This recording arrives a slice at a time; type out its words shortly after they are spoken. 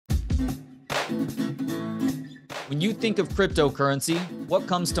When you think of cryptocurrency, what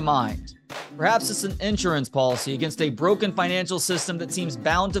comes to mind? Perhaps it's an insurance policy against a broken financial system that seems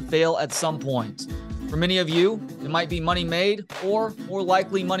bound to fail at some point. For many of you, it might be money made or more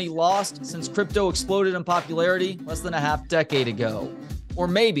likely money lost since crypto exploded in popularity less than a half decade ago. Or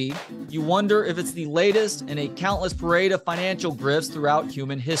maybe you wonder if it's the latest in a countless parade of financial grifts throughout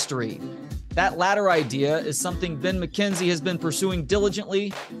human history. That latter idea is something Ben McKenzie has been pursuing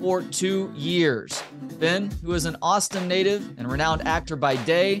diligently for 2 years. Ben, who is an Austin native and renowned actor by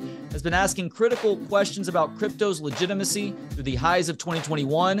day, has been asking critical questions about crypto's legitimacy through the highs of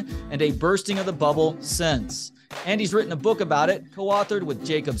 2021 and a bursting of the bubble since. And he's written a book about it, co-authored with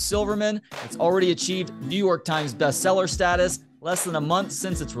Jacob Silverman. It's already achieved New York Times bestseller status less than a month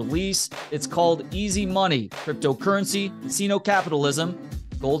since its release. It's called Easy Money, Cryptocurrency, Casino Capitalism,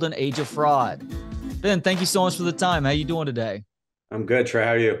 Golden Age of Fraud. Ben, thank you so much for the time. How you doing today? I'm good, Trey.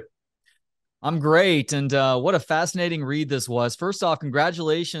 How are you? I'm great. And what a fascinating read this was. First off,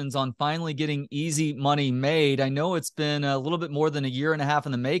 congratulations on finally getting Easy Money made. I know it's been a little bit more than a year and a half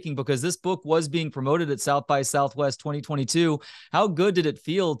in the making because this book was being promoted at South by Southwest 2022. How good did it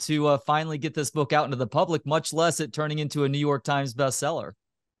feel to finally get this book out into the public, much less it turning into a New York Times bestseller?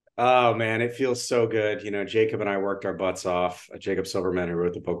 Oh man, it feels so good. Jacob and I worked our butts off. Jacob Silverman, who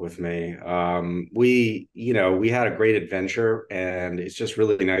wrote the book with me. We had a great adventure, and it's just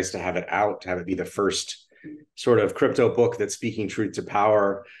really nice to have it out, to have it be the first sort of crypto book that's speaking truth to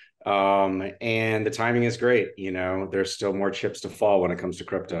power. And the timing is great. There's still more chips to fall when it comes to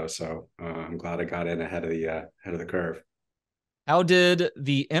crypto. So I'm glad I got in ahead of the curve. How did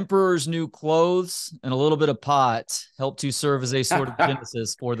the Emperor's New Clothes and a little bit of pot help to serve as a sort of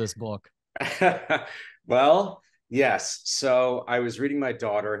genesis for this book? Well, yes. So I was reading my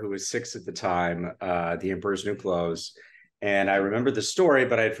daughter, who was 6 at the time, The Emperor's New Clothes. And I remembered the story,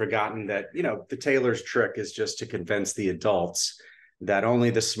 but I had forgotten that, the tailor's trick is just to convince the adults that only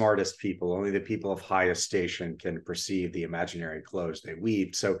the smartest people, only the people of highest station can perceive the imaginary clothes they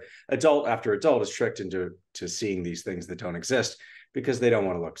weave. So adult after adult is tricked into seeing these things that don't exist because they don't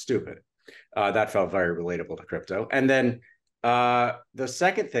want to look stupid. That felt very relatable to crypto. And then the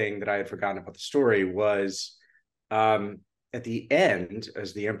second thing that I had forgotten about the story was at the end,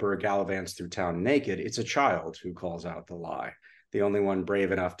 as the emperor gallivants through town naked, it's a child who calls out the lie. The only one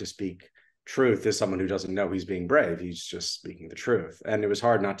brave enough to speak truth is someone who doesn't know he's being brave. He's just speaking the truth. And it was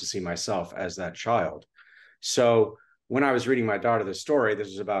hard not to see myself as that child. So when I was reading my daughter the story,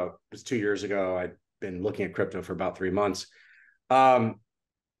 this was 2 years ago. I'd been looking at crypto for about 3 months. I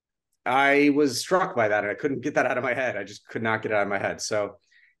was struck by that, and I couldn't get that out of my head. I just could not get it out of my head. So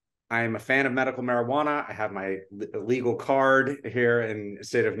I'm a fan of medical marijuana. I have my legal card here in the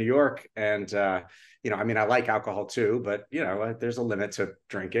state of New York. And, I like alcohol too, but, there's a limit to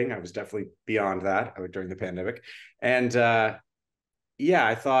drinking. I was definitely beyond that during the pandemic. And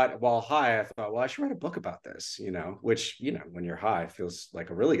I thought, well, I should write a book about this, which, when you're high, feels like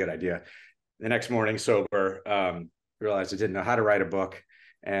a really good idea. The next morning, sober, realized I didn't know how to write a book.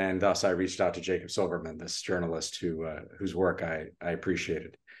 And thus I reached out to Jacob Silverman, this journalist whose work I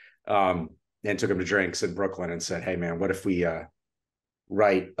appreciated. And took him to drinks in Brooklyn and said, hey man, what if we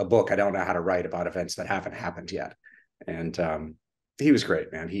write a book I don't know how to write about events that haven't happened yet? And he was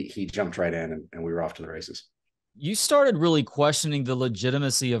great, man. He jumped right in, and we were off to the races. You started really questioning the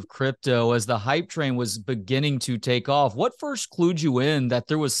legitimacy of crypto as the hype train was beginning to take off. What first clued you in that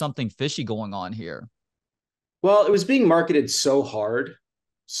there was something fishy going on here? Well, it was being marketed so hard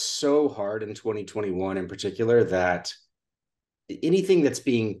in 2021 in particular, that anything that's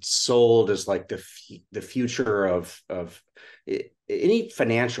being sold as like the future of any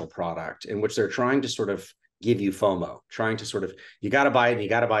financial product in which they're trying to sort of give you FOMO, trying to sort of, you got to buy it and you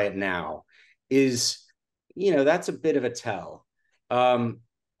got to buy it now, is, that's a bit of a tell. I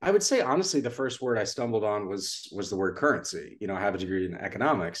would say, honestly, the first word I stumbled on was the word currency. I have a degree in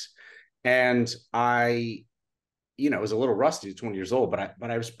economics, and I was a little rusty, 20 years old, but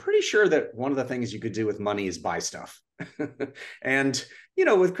I was pretty sure that one of the things you could do with money is buy stuff. And,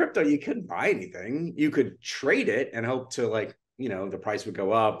 with crypto, you couldn't buy anything. You could trade it and hope to the price would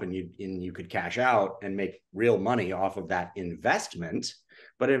go up, and you could cash out and make real money off of that investment.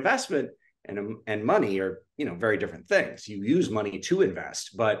 But investment and money are, very different things. You use money to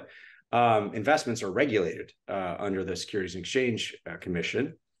invest, but investments are regulated under the Securities and Exchange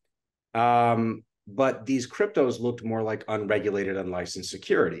Commission. But these cryptos looked more like unregulated, unlicensed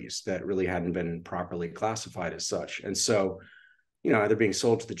securities that really hadn't been properly classified as such. And so, they're being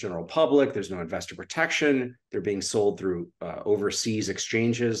sold to the general public. There's no investor protection. They're being sold through overseas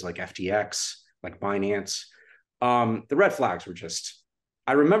exchanges like FTX, like Binance. The red flags were just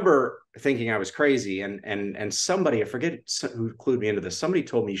I remember thinking I was crazy, and somebody, I forget who clued me into this. Somebody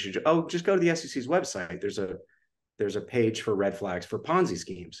told me you should just go to the SEC's website. There's a page for red flags for Ponzi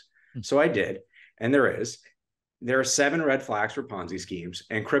schemes. So I did, and there are 7 red flags for Ponzi schemes,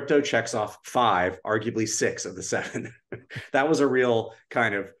 and crypto checks off 5, arguably 6 of the 7. That was a real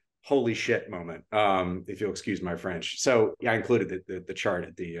kind of holy shit moment, if you'll excuse my French. So yeah, I included the chart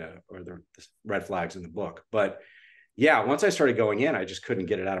at the red flags in the book. But yeah, once I started going in, I just couldn't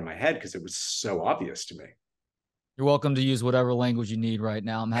get it out of my head because it was so obvious to me. You're welcome to use whatever language you need right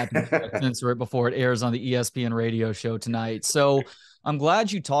now. I'm happy to censor it before it airs on the ESPN radio show tonight. So I'm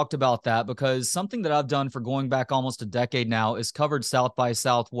glad you talked about that, because something that I've done for going back almost a decade now is covered South by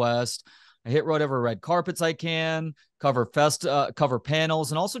Southwest. I hit whatever red carpets I can, cover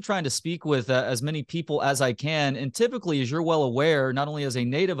panels, and also trying to speak with as many people as I can. And typically, as you're well aware, not only as a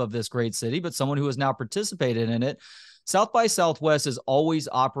native of this great city, but someone who has now participated in it, South by Southwest is always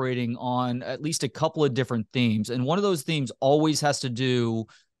operating on at least a couple of different themes. And one of those themes always has to do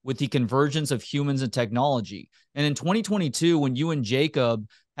with the convergence of humans and technology. And in 2022, when you and Jacob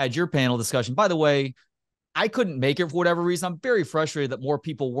had your panel discussion, by the way, I couldn't make it for whatever reason. I'm very frustrated that more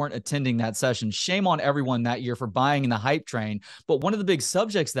people weren't attending that session. Shame on everyone that year for buying in the hype train. But one of the big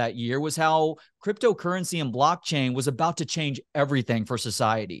subjects that year was how cryptocurrency and blockchain was about to change everything for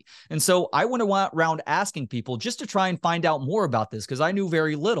society. And so I went around asking people just to try and find out more about this, because I knew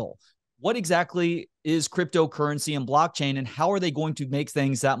very little. What exactly is cryptocurrency and blockchain, and how are they going to make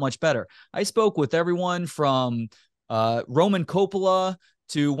things that much better? I spoke with everyone from Roman Coppola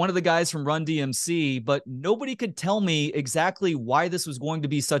to one of the guys from Run DMC, but nobody could tell me exactly why this was going to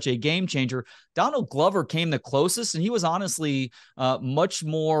be such a game changer. Donald Glover came the closest, and he was honestly much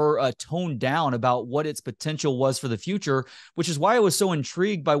more toned down about what its potential was for the future, which is why I was so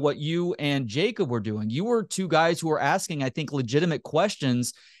intrigued by what you and Jacob were doing. You were 2 guys who were asking, I think, legitimate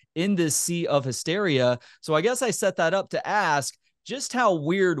questions in this sea of hysteria. So I guess I set that up to ask, just how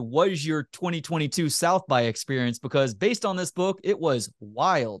weird was your 2022 South by experience? Because based on this book, it was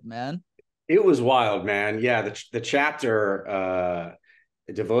wild, man. It was wild, man. Yeah, the chapter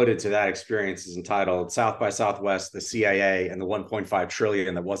devoted to that experience is entitled "South by Southwest, the CIA, and the 1.5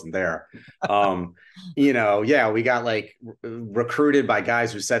 trillion that wasn't there." Yeah, we got like recruited by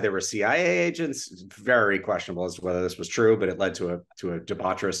guys who said they were CIA agents. Very questionable as to whether this was true, but it led to a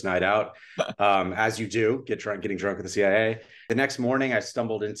debaucherous night out, as you do, getting drunk with the CIA. The next morning, I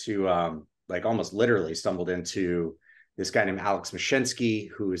stumbled into almost literally stumbled into this guy named Alex Mashinsky,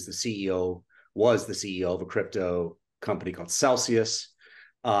 who was the CEO of a crypto company called Celsius.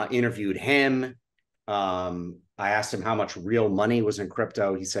 Interviewed him. I asked him how much real money was in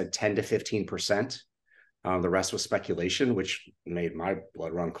crypto. He said 10 to 15%. The rest was speculation, which made my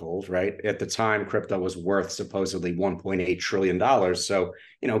blood run cold, right? At the time, crypto was worth supposedly $1.8 trillion. So,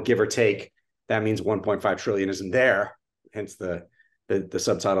 give or take, that means 1.5 trillion isn't there. Hence the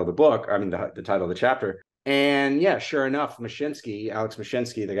subtitle of the book. I mean, the title of the chapter. And yeah, sure enough, Alex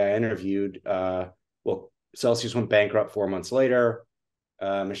Mashinsky, the guy I interviewed, Celsius went bankrupt 4 months later.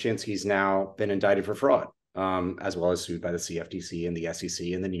 Mashinsky's now been indicted for fraud, as well as sued by the CFTC and the SEC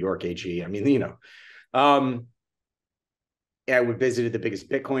and the New York AG. I mean, we visited the biggest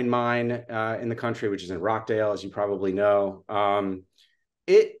Bitcoin mine in the country, which is in Rockdale, as you probably know.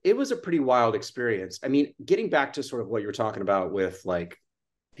 It was a pretty wild experience. I mean, getting back to sort of what you're talking about with like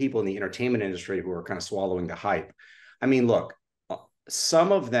people in the entertainment industry who are kind of swallowing the hype. I mean, look,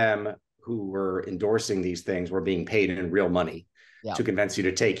 some of them who were endorsing these things were being paid in real money to convince you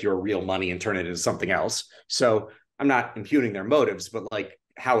to take your real money and turn it into something else. So I'm not impugning their motives, but like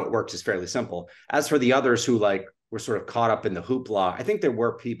how it works is fairly simple. As for the others who like were sort of caught up in the hoopla, I think there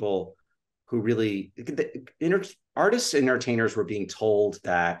were people who really, artists and entertainers were being told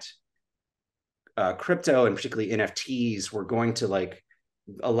that crypto and particularly NFTs were going to like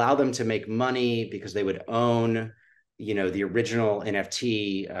allow them to make money because they would own, the original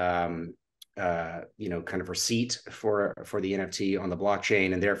NFT, kind of receipt for the NFT on the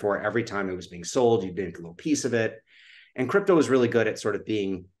blockchain. And therefore, every time it was being sold, you'd make a little piece of it. And crypto was really good at sort of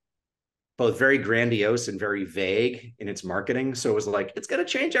being both very grandiose and very vague in its marketing. So it was like, it's going to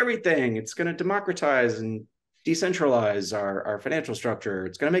change everything. It's going to democratize and decentralize our financial structure.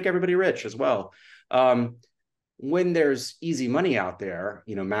 It's going to make everybody rich as well. When there's easy money out there,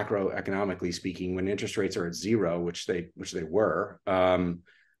 macroeconomically speaking, when interest rates are at 0, which they were,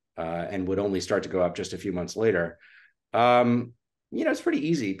 and would only start to go up just a few months later, it's pretty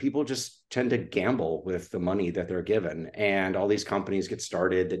easy. People just tend to gamble with the money that they're given. And all these companies get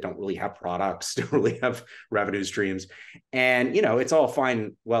started that don't really have products, don't really have revenue streams. And, it's all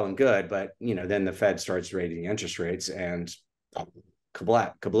fine, well and good. But, then the Fed starts raising interest rates and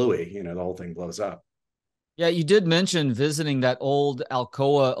kablooey, the whole thing blows up. Yeah, you did mention visiting that old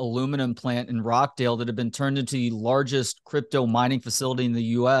Alcoa aluminum plant in Rockdale that had been turned into the largest crypto mining facility in the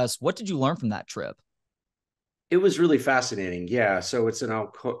US. What did you learn from that trip? It was really fascinating. Yeah. So it's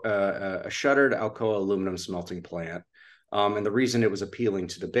a shuttered Alcoa aluminum smelting plant. And the reason it was appealing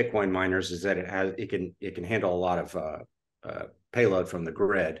to the Bitcoin miners is that it can handle a lot of payload from the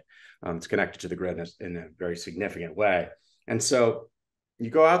grid. It's connected to the grid in a very significant way. And so you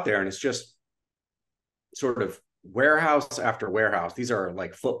go out there and it's just sort of warehouse after warehouse. These are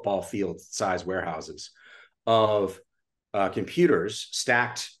like football field size warehouses of computers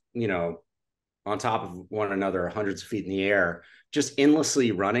stacked, on top of one another, hundreds of feet in the air, just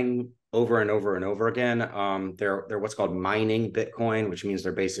endlessly running over and over and over again. They're what's called mining Bitcoin, which means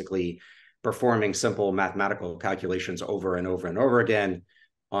they're basically performing simple mathematical calculations over and over and over again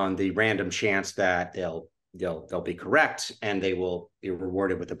on the random chance that they'll be correct and they will be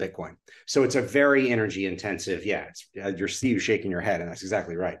rewarded with a Bitcoin. So it's a very energy intensive. Yeah, you're shaking your head, and that's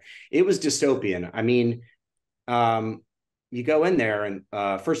exactly right. It was dystopian. I mean, you go in there and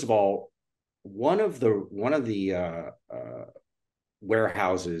first of all, one of the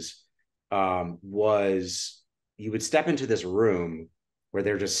warehouses was, you would step into this room where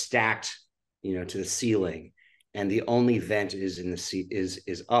they're just stacked, to the ceiling, and the only vent is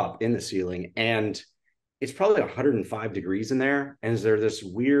is up in the ceiling, and it's probably 105 degrees in there, and there's this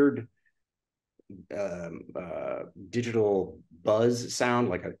weird digital buzz sound,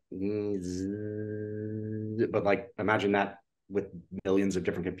 like but like imagine that with millions of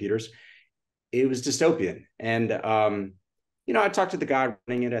different computers. It was dystopian. And I talked to the guy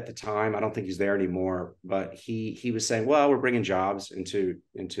running it at the time. I don't think he's there anymore, but he was saying, well, we're bringing jobs into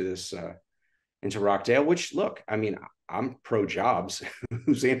this into Rockdale, which, look, I mean, I'm pro jobs.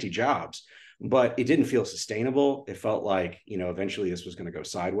 Who's anti jobs? But it didn't feel sustainable. It felt like, eventually this was going to go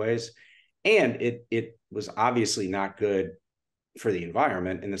sideways. And it was obviously not good for the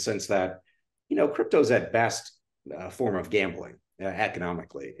environment, in the sense that, crypto's at best a form of gambling.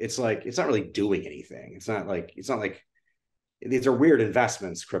 Economically, it's like, it's not really doing anything. It's not like these are weird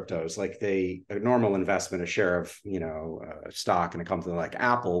investments, cryptos. Like a normal investment, a share of stock in a company like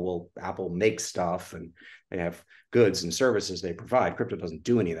Apple. Apple makes stuff and they have goods and services they provide. Crypto doesn't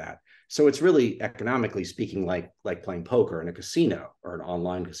do any of that. So it's really, economically speaking, like playing poker in a casino or an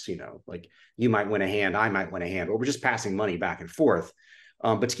online casino. Like, you might win a hand, I might win a hand, but we're just passing money back and forth.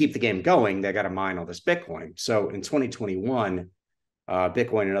 But to keep the game going, they got to mine all this Bitcoin. So in 2021,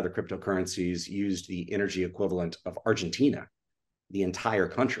 Bitcoin and other cryptocurrencies used the energy equivalent of Argentina, the entire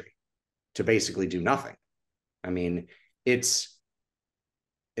country, to basically do nothing. I mean, it's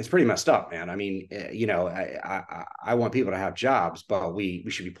pretty messed up, man. I mean, I want people to have jobs, but we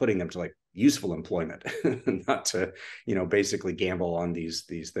should be putting them to like useful employment, not to, basically gamble on these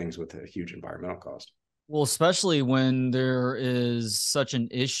things with a huge environmental cost. Well, especially when there is such an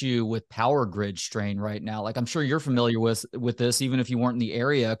issue with power grid strain right now. Like, I'm sure you're familiar with this, even if you weren't in the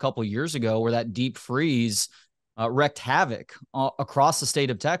area a couple of years ago, where that deep freeze wreaked havoc across the state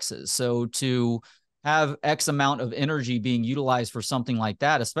of Texas. So to have X amount of energy being utilized for something like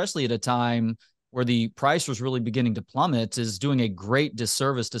that, especially at a time where the price was really beginning to plummet, is doing a great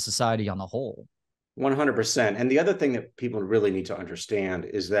disservice to society on the whole. 100%. And the other thing that people really need to understand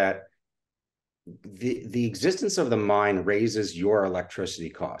is that the existence of the mine raises your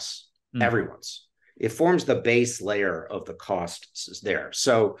electricity costs, everyone's. It forms the base layer of the costs there.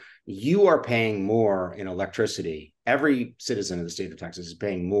 So you are paying more in electricity. Every citizen of the state of Texas is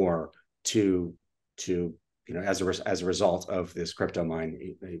paying more to as a result of this crypto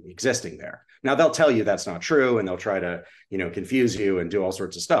mine existing there. Now, they'll tell you that's not true, and they'll try to confuse you and do all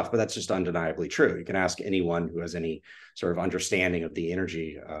sorts of stuff, but that's just undeniably true. You can ask anyone who has any sort of understanding of the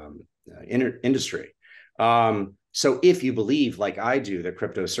energy industry. So if you believe, like I do, that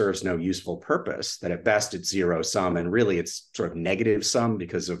crypto serves no useful purpose, that at best it's zero sum, and really it's sort of negative sum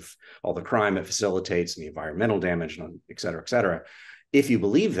because of all the crime it facilitates and the environmental damage, and et cetera, et cetera. If you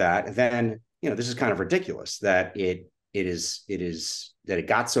believe that, then this is kind of ridiculous that it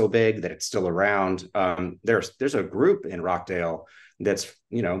got so big, that it's still around. There's a group in Rockdale that's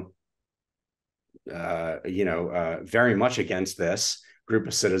very much against this, group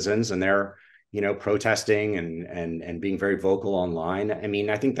of citizens, and they're protesting and being very vocal online. I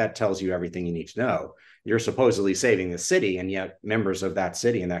mean, I think that tells you everything you need to know. You're supposedly saving the city, and yet members of that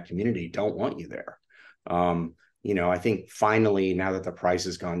city and that community don't want you there. I think finally, now that the price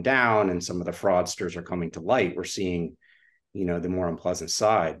has gone down and some of the fraudsters are coming to light, we're seeing, the more unpleasant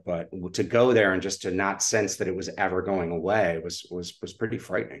side. But to go there and just to not sense that it was ever going away was pretty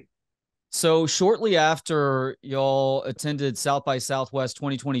frightening. So shortly after y'all attended South by Southwest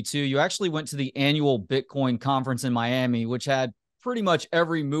 2022, you actually went to the annual Bitcoin conference in Miami, which had pretty much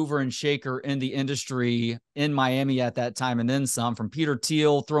every mover and shaker in the industry in Miami at that time, and then some, from Peter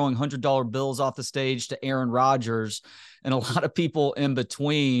Thiel throwing $100 bills off the stage to Aaron Rodgers and a lot of people in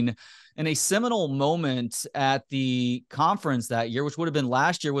between. And a seminal moment at the conference that year, which would have been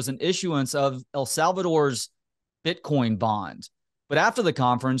last year, was an issuance of El Salvador's Bitcoin bond. But after the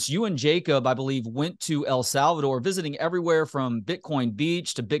conference, you and Jacob, I believe, went to El Salvador, visiting everywhere from Bitcoin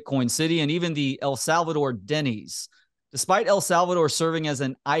Beach to Bitcoin City and even the El Salvador Denny's. Despite El Salvador serving as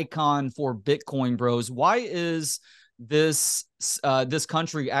an icon for Bitcoin bros, why is this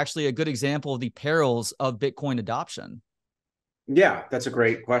country actually a good example of the perils of Bitcoin adoption? Yeah, that's a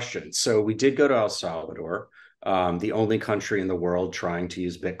great question. So we did go to El Salvador, the only country in the world trying to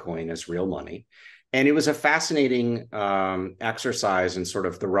use Bitcoin as real money. And it was a fascinating exercise in sort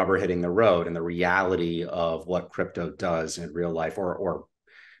of the rubber hitting the road and the reality of what crypto does in real life, or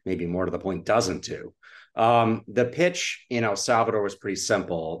maybe more to the point, doesn't do. The pitch in El Salvador was pretty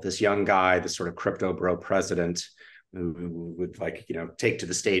simple. This young guy, this sort of crypto bro president, who would take to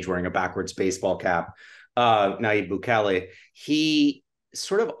the stage wearing a backwards baseball cap, Nayib Bukele, he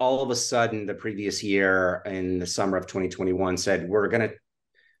sort of all of a sudden the previous year in the summer of 2021 said,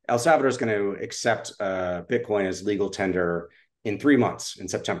 El Salvador is going to accept Bitcoin as legal tender in 3 months in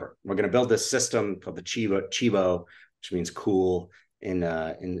September. We're going to build this system called the Chivo, which means cool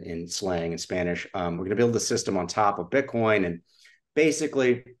in slang in Spanish. We're going to build the system on top of Bitcoin. And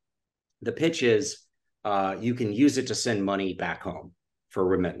basically the pitch is you can use it to send money back home for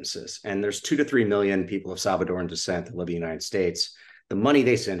remittances. And there's 2 to 3 million people of Salvadoran descent that live in the United States. The money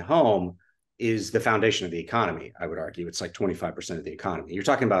they send home is the foundation of the economy. I would argue it's like 25% of the economy. You're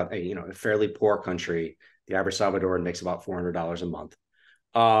talking about a fairly poor country. The average Salvadoran makes about $400 a month.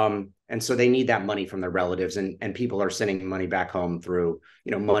 And so they need that money from their relatives, and people are sending money back home through,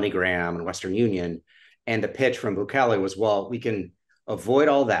 MoneyGram and Western Union. And the pitch from Bukele was, well, we can avoid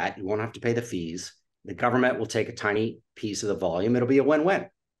all that. You won't have to pay the fees. The government will take a tiny piece of the volume. It'll be a win-win,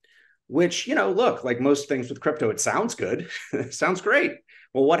 which, look, like most things with crypto, it sounds good. It sounds great.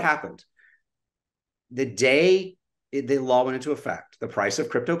 Well, what happened? The day the law went into effect, the price of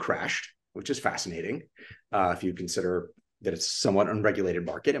crypto crashed, which is fascinating. If you consider that it's a somewhat unregulated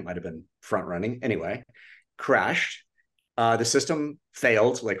market, it might have been front running. Anyway, crashed. The system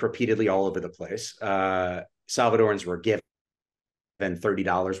failed like repeatedly all over the place. Salvadorans were given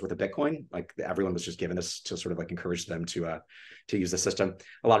 $30 worth of Bitcoin. Like everyone was just given this to sort of like encourage them to use the system.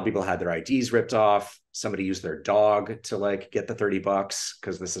 A lot of people had their IDs ripped off. Somebody used their dog to like get the $30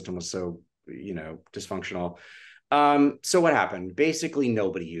 because the system was so dysfunctional. So what happened? Basically,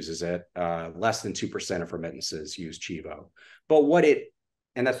 nobody uses it. Less than 2% of remittances use Chivo. But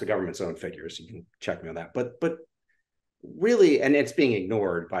and that's the government's own figures. You can check me on that. But really, and it's being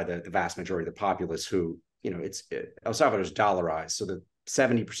ignored by the vast majority of the populace who, El Salvador's dollarized. So that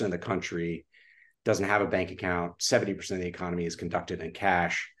 70% of the country doesn't have a bank account. 70% of the economy is conducted in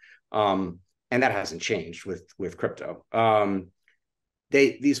cash. And that hasn't changed with crypto.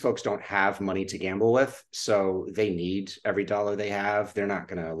 These folks don't have money to gamble with, so they need every dollar they have. They're not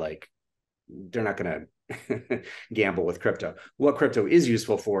gonna gamble with crypto. What crypto is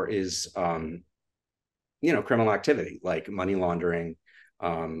useful for is criminal activity like money laundering.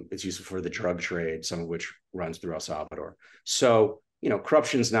 It's useful for the drug trade, some of which runs through El Salvador. So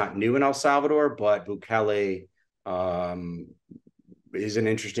corruption's not new in El Salvador, but Bukele is an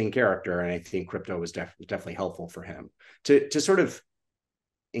interesting character, and I think crypto was definitely helpful for him to sort of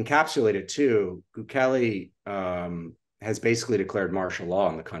encapsulate it too. Bukele has basically declared martial law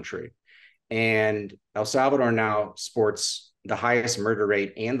in the country, and El Salvador now sports the highest murder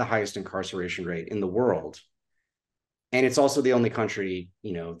rate and the highest incarceration rate in the world. And it's also the only country,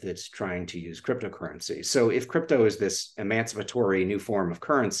 that's trying to use cryptocurrency. So if crypto is this emancipatory new form of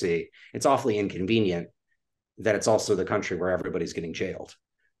currency, it's awfully inconvenient that it's also the country where everybody's getting jailed.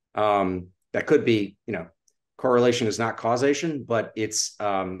 That could be, correlation is not causation, but it's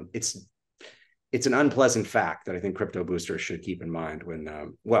an unpleasant fact that I think crypto boosters should keep in mind when,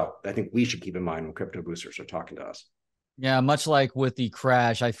 I think we should keep in mind when crypto boosters are talking to us. Yeah, much like with the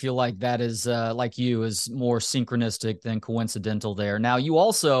crash, I feel like that is, like you, is more synchronistic than coincidental there. Now, you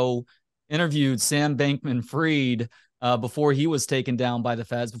also interviewed Sam Bankman-Fried before he was taken down by the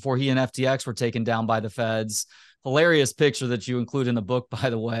feds, before he and FTX were taken down by the feds. Hilarious picture that you include in the book, by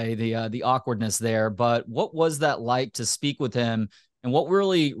the way, the awkwardness there. But what was that like to speak with him, and what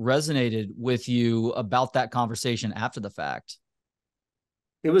really resonated with you about that conversation after the fact?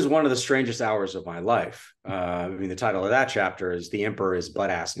 It was one of the strangest hours of my life. The title of that chapter is "The Emperor is Butt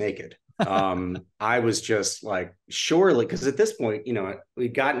Ass Naked." I was just like, surely, because at this point,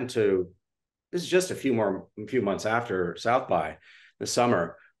 we'd gotten to, this is just a few months after South by the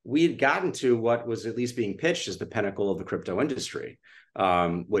summer, we had gotten to what was at least being pitched as the pinnacle of the crypto industry,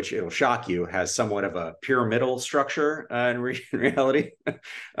 which, it'll shock you, has somewhat of a pyramidal structure in reality.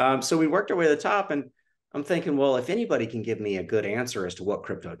 So we worked our way to the top, and I'm thinking, well, if anybody can give me a good answer as to what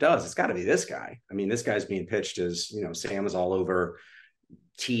crypto does, it's got to be this guy. I mean, this guy's being pitched as, Sam is all over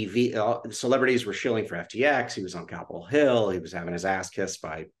TV. Celebrities were shilling for FTX. He was on Capitol Hill. He was having his ass kissed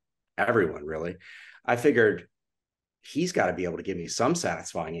by everyone, really. I figured he's got to be able to give me some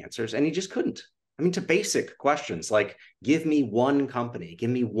satisfying answers, and he just couldn't. I mean, to basic questions like, give me one company, give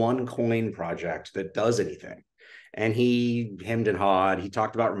me one coin project that does anything. And he hemmed and hawed. He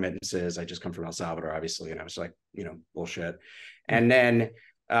talked about remittances. I just come from El Salvador, obviously, and I was like, bullshit. And then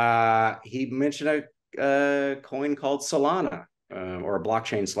he mentioned a coin called Solana, or a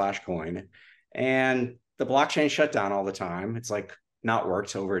blockchain / coin. And the blockchain shut down all the time. It's like not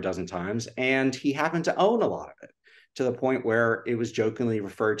worked over a dozen times. And he happened to own a lot of it, to the point where it was jokingly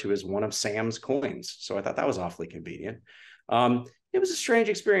referred to as one of Sam's coins. So I thought that was awfully convenient. It was a strange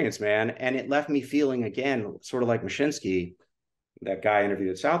experience, man. And it left me feeling, again, sort of like Mashinsky, that guy interviewed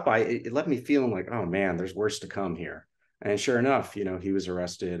at South by, it left me feeling like, oh man, there's worse to come here. And sure enough, he was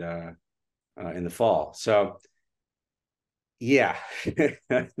arrested in the fall. So yeah,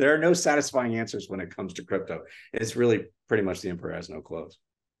 there are no satisfying answers when it comes to crypto. It's really pretty much the emperor has no clothes.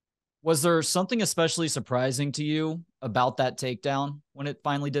 Was there something especially surprising to you about that takedown when it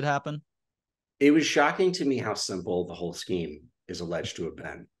finally did happen? It was shocking to me how simple the whole scheme is alleged to have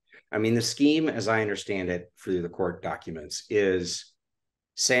been. I mean, the scheme, as I understand it through the court documents, is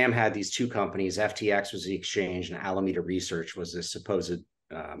Sam had these two companies. FTX was the exchange, and Alameda Research was this supposed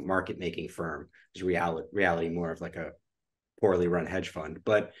market-making firm. It was reality more of like a poorly run hedge fund.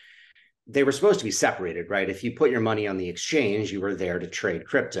 But they were supposed to be separated, right? If you put your money on the exchange, you were there to trade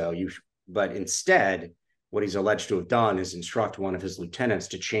crypto. But instead, what he's alleged to have done is instruct one of his lieutenants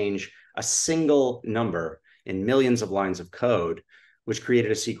to change a single number in millions of lines of code, which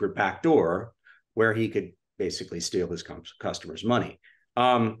created a secret backdoor where he could basically steal his customers' money.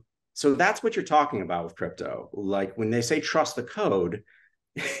 So that's what you're talking about with crypto. Like when they say trust the code,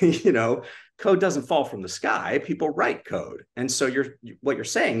 code doesn't fall from the sky. People write code. And so what you're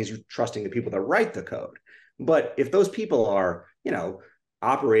saying is you're trusting the people that write the code. But if those people are,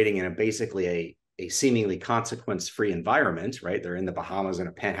 operating in basically a seemingly consequence-free environment, right? They're in the Bahamas in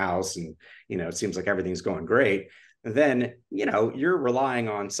a penthouse and, it seems like everything's going great. Then, you're relying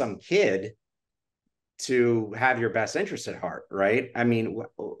on some kid to have your best interest at heart, right? I mean,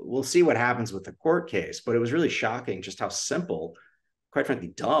 we'll see what happens with the court case, but it was really shocking just how simple, quite frankly,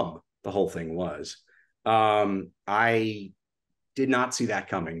 dumb the whole thing was. I did not see that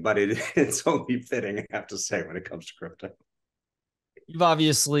coming, but it's only fitting, I have to say, when it comes to crypto. You've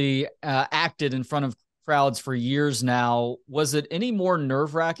obviously acted in front of crowds for years now. Was it any more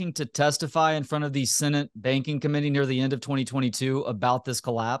nerve-wracking to testify in front of the Senate Banking Committee near the end of 2022 about this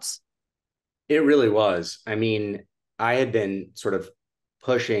collapse? It really was. I mean, I had been sort of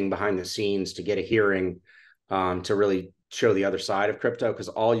pushing behind the scenes to get a hearing to really show the other side of crypto, because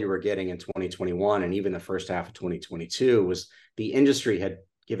all you were getting in 2021 and even the first half of 2022 was the industry had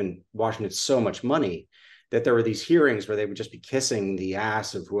given Washington so much money that there were these hearings where they would just be kissing the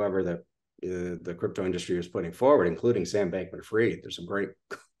ass of whoever the crypto industry was putting forward, including Sam Bankman-Fried. There's some great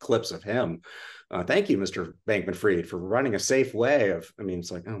clips of him. Thank you, Mr. Bankman-Fried, for running a safe way of,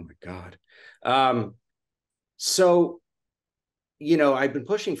 it's like, oh my God. So, I've been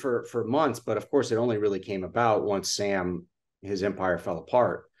pushing for months, but of course it only really came about once his empire fell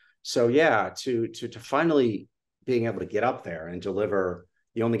apart. So yeah, to finally being able to get up there and deliver,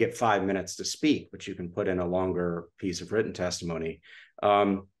 you only get 5 minutes to speak, but you can put in a longer piece of written testimony.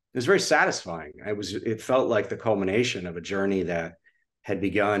 It was very satisfying. It felt like the culmination of a journey that had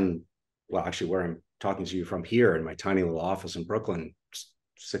begun, well, actually where I'm talking to you from here in my tiny little office in Brooklyn,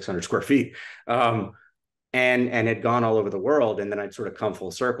 600 square feet, and had gone all over the world. And then I'd sort of come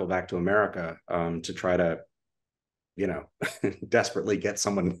full circle back to America to try to, desperately get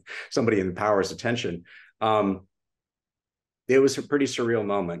somebody in power's attention. It was a pretty surreal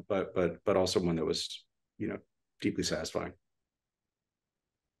moment, but also one that was, deeply satisfying.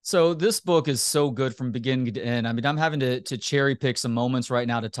 So this book is so good from beginning to end. I mean, I'm having to cherry pick some moments right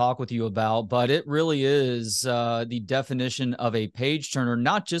now to talk with you about, but it really is the definition of a page turner,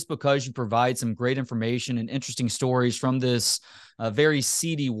 not just because you provide some great information and interesting stories from this very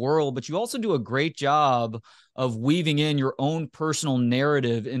seedy world, but you also do a great job of weaving in your own personal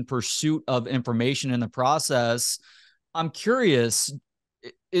narrative in pursuit of information in the process. I'm curious,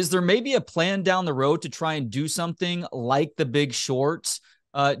 is there maybe a plan down the road to try and do something like The Big Short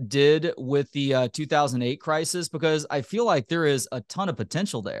did with the 2008 crisis? Because I feel like there is a ton of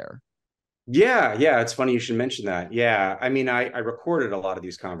potential there. Yeah, it's funny you should mention that. Yeah, I mean, I recorded a lot of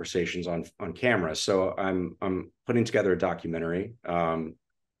these conversations on camera, so I'm putting together a documentary,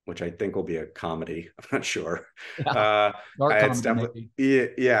 which I think will be a comedy. I'm not sure. Yeah, dark It's comedy,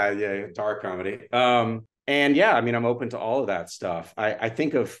 definitely yeah, dark comedy. And yeah, I mean, I'm open to all of that stuff. I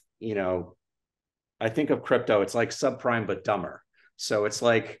think of, I think of crypto, it's like subprime but dumber. So it's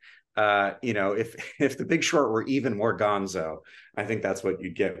like, if The Big Short were even more gonzo, I think that's what you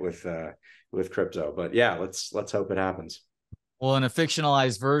get with crypto. But yeah, let's hope it happens. Well, in a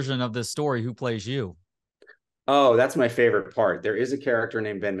fictionalized version of this story, who plays you? Oh, that's my favorite part. There is a character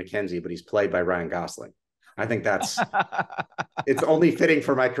named Ben McKenzie, but he's played by Ryan Gosling. I think it's only fitting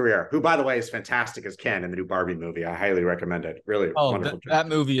for my career, who, by the way, is fantastic as Ken in the new Barbie movie. I highly recommend it. Really wonderful. That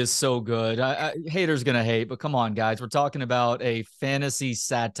movie is so good. Haters gonna hate, but come on, guys. We're talking about a fantasy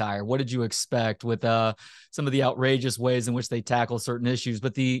satire. What did you expect with some of the outrageous ways in which they tackle certain issues?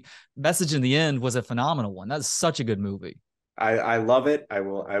 But the message in the end was a phenomenal one. That's such a good movie. I love it. I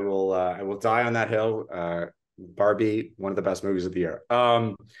will die on that hill. Barbie, one of the best movies of the year.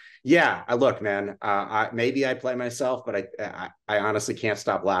 Yeah, look, man, maybe I play myself, but I honestly can't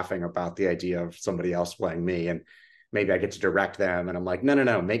stop laughing about the idea of somebody else playing me, and maybe I get to direct them, and I'm like,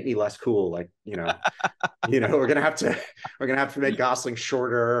 no, make me less cool. Like, we're gonna have to make Gosling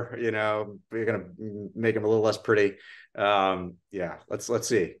shorter. We're gonna make him a little less pretty. Yeah, let's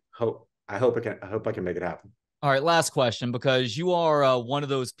see. I hope I can make it happen. All right, last question, because you are one of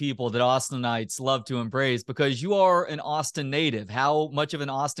those people that Austinites love to embrace, because you are an Austin native. How much of an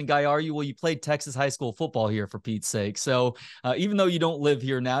Austin guy are you? Well, you played Texas high school football here, for Pete's sake. So even though you don't live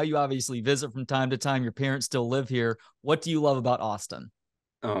here now, you obviously visit from time to time. Your parents still live here. What do you love about Austin?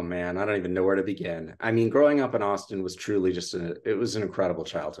 Oh man, I don't even know where to begin. I mean, growing up in Austin was truly it was an incredible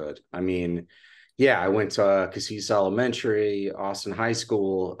childhood. I mean, yeah, I went to Cassis Elementary, Austin High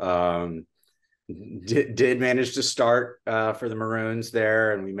School. Did manage to start for the Maroons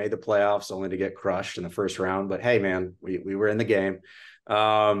there, and we made the playoffs only to get crushed in the first round. But hey, man, we were in the game.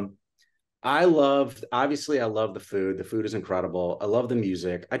 Obviously I love the food. The food is incredible. I love the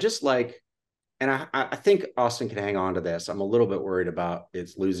music. I just like, and I think Austin can hang on to this. I'm a little bit worried about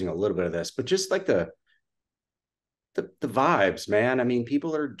it's losing a little bit of this, but just like the vibes, man. I mean,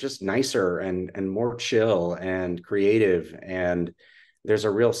 people are just nicer and more chill and creative, and there's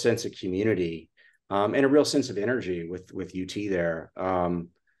a real sense of community. And a real sense of energy with UT there.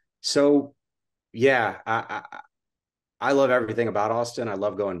 So yeah, I love everything about Austin. I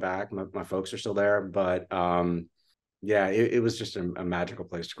love going back. My folks are still there, but yeah, it was just a magical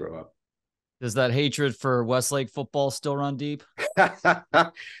place to grow up. Does that hatred for Westlake football still run deep?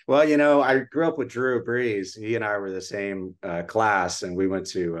 Well, I grew up with Drew Brees. He and I were the same class, and we went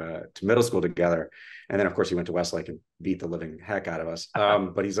to middle school together. And then, of course, he went to Westlake and beat the living heck out of us.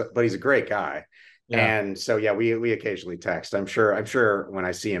 But he's a great guy. Yeah. And so, yeah, we occasionally text. I'm sure when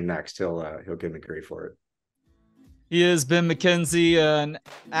I see him next, he'll give me grief for it. He is Ben McKenzie, an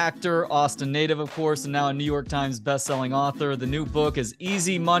actor, Austin native, of course, and now a New York Times bestselling author. The new book is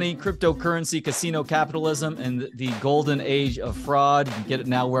Easy Money, Cryptocurrency, Casino Capitalism, and the Golden Age of Fraud. You can get it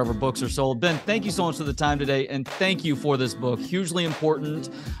now wherever books are sold. Ben, thank you so much for the time today, and thank you for this book. Hugely important,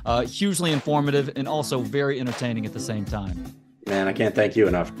 hugely informative, and also very entertaining at the same time. Man, I can't thank you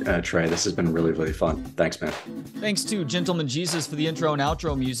enough, Trey. This has been really, really fun. Thanks, man. Thanks to Gentleman Jesus for the intro and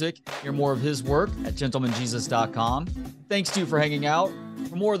outro music. Hear more of his work at gentlemanjesus.com. Thanks to you for hanging out.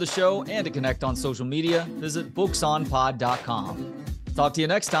 For more of the show and to connect on social media, visit booksonpod.com. Talk to you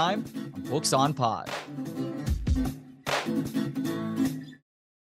next time on Books on Pod.